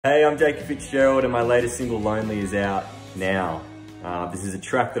Hey, I'm Jacob Fitzgerald and my latest single, Lonely, is out now. This is a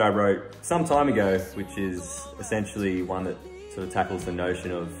track that I wrote some time ago, which is essentially one that sort of tackles the notion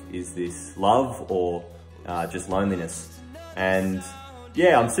of, is this love or just loneliness? And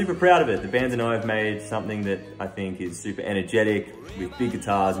yeah, I'm super proud of it. The band and I have made something that I think is super energetic with big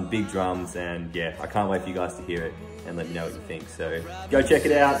guitars and big drums, and yeah, I can't wait for you guys to hear it and let me know what you think. So go check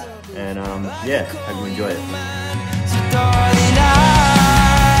it out and yeah, hope you enjoy it.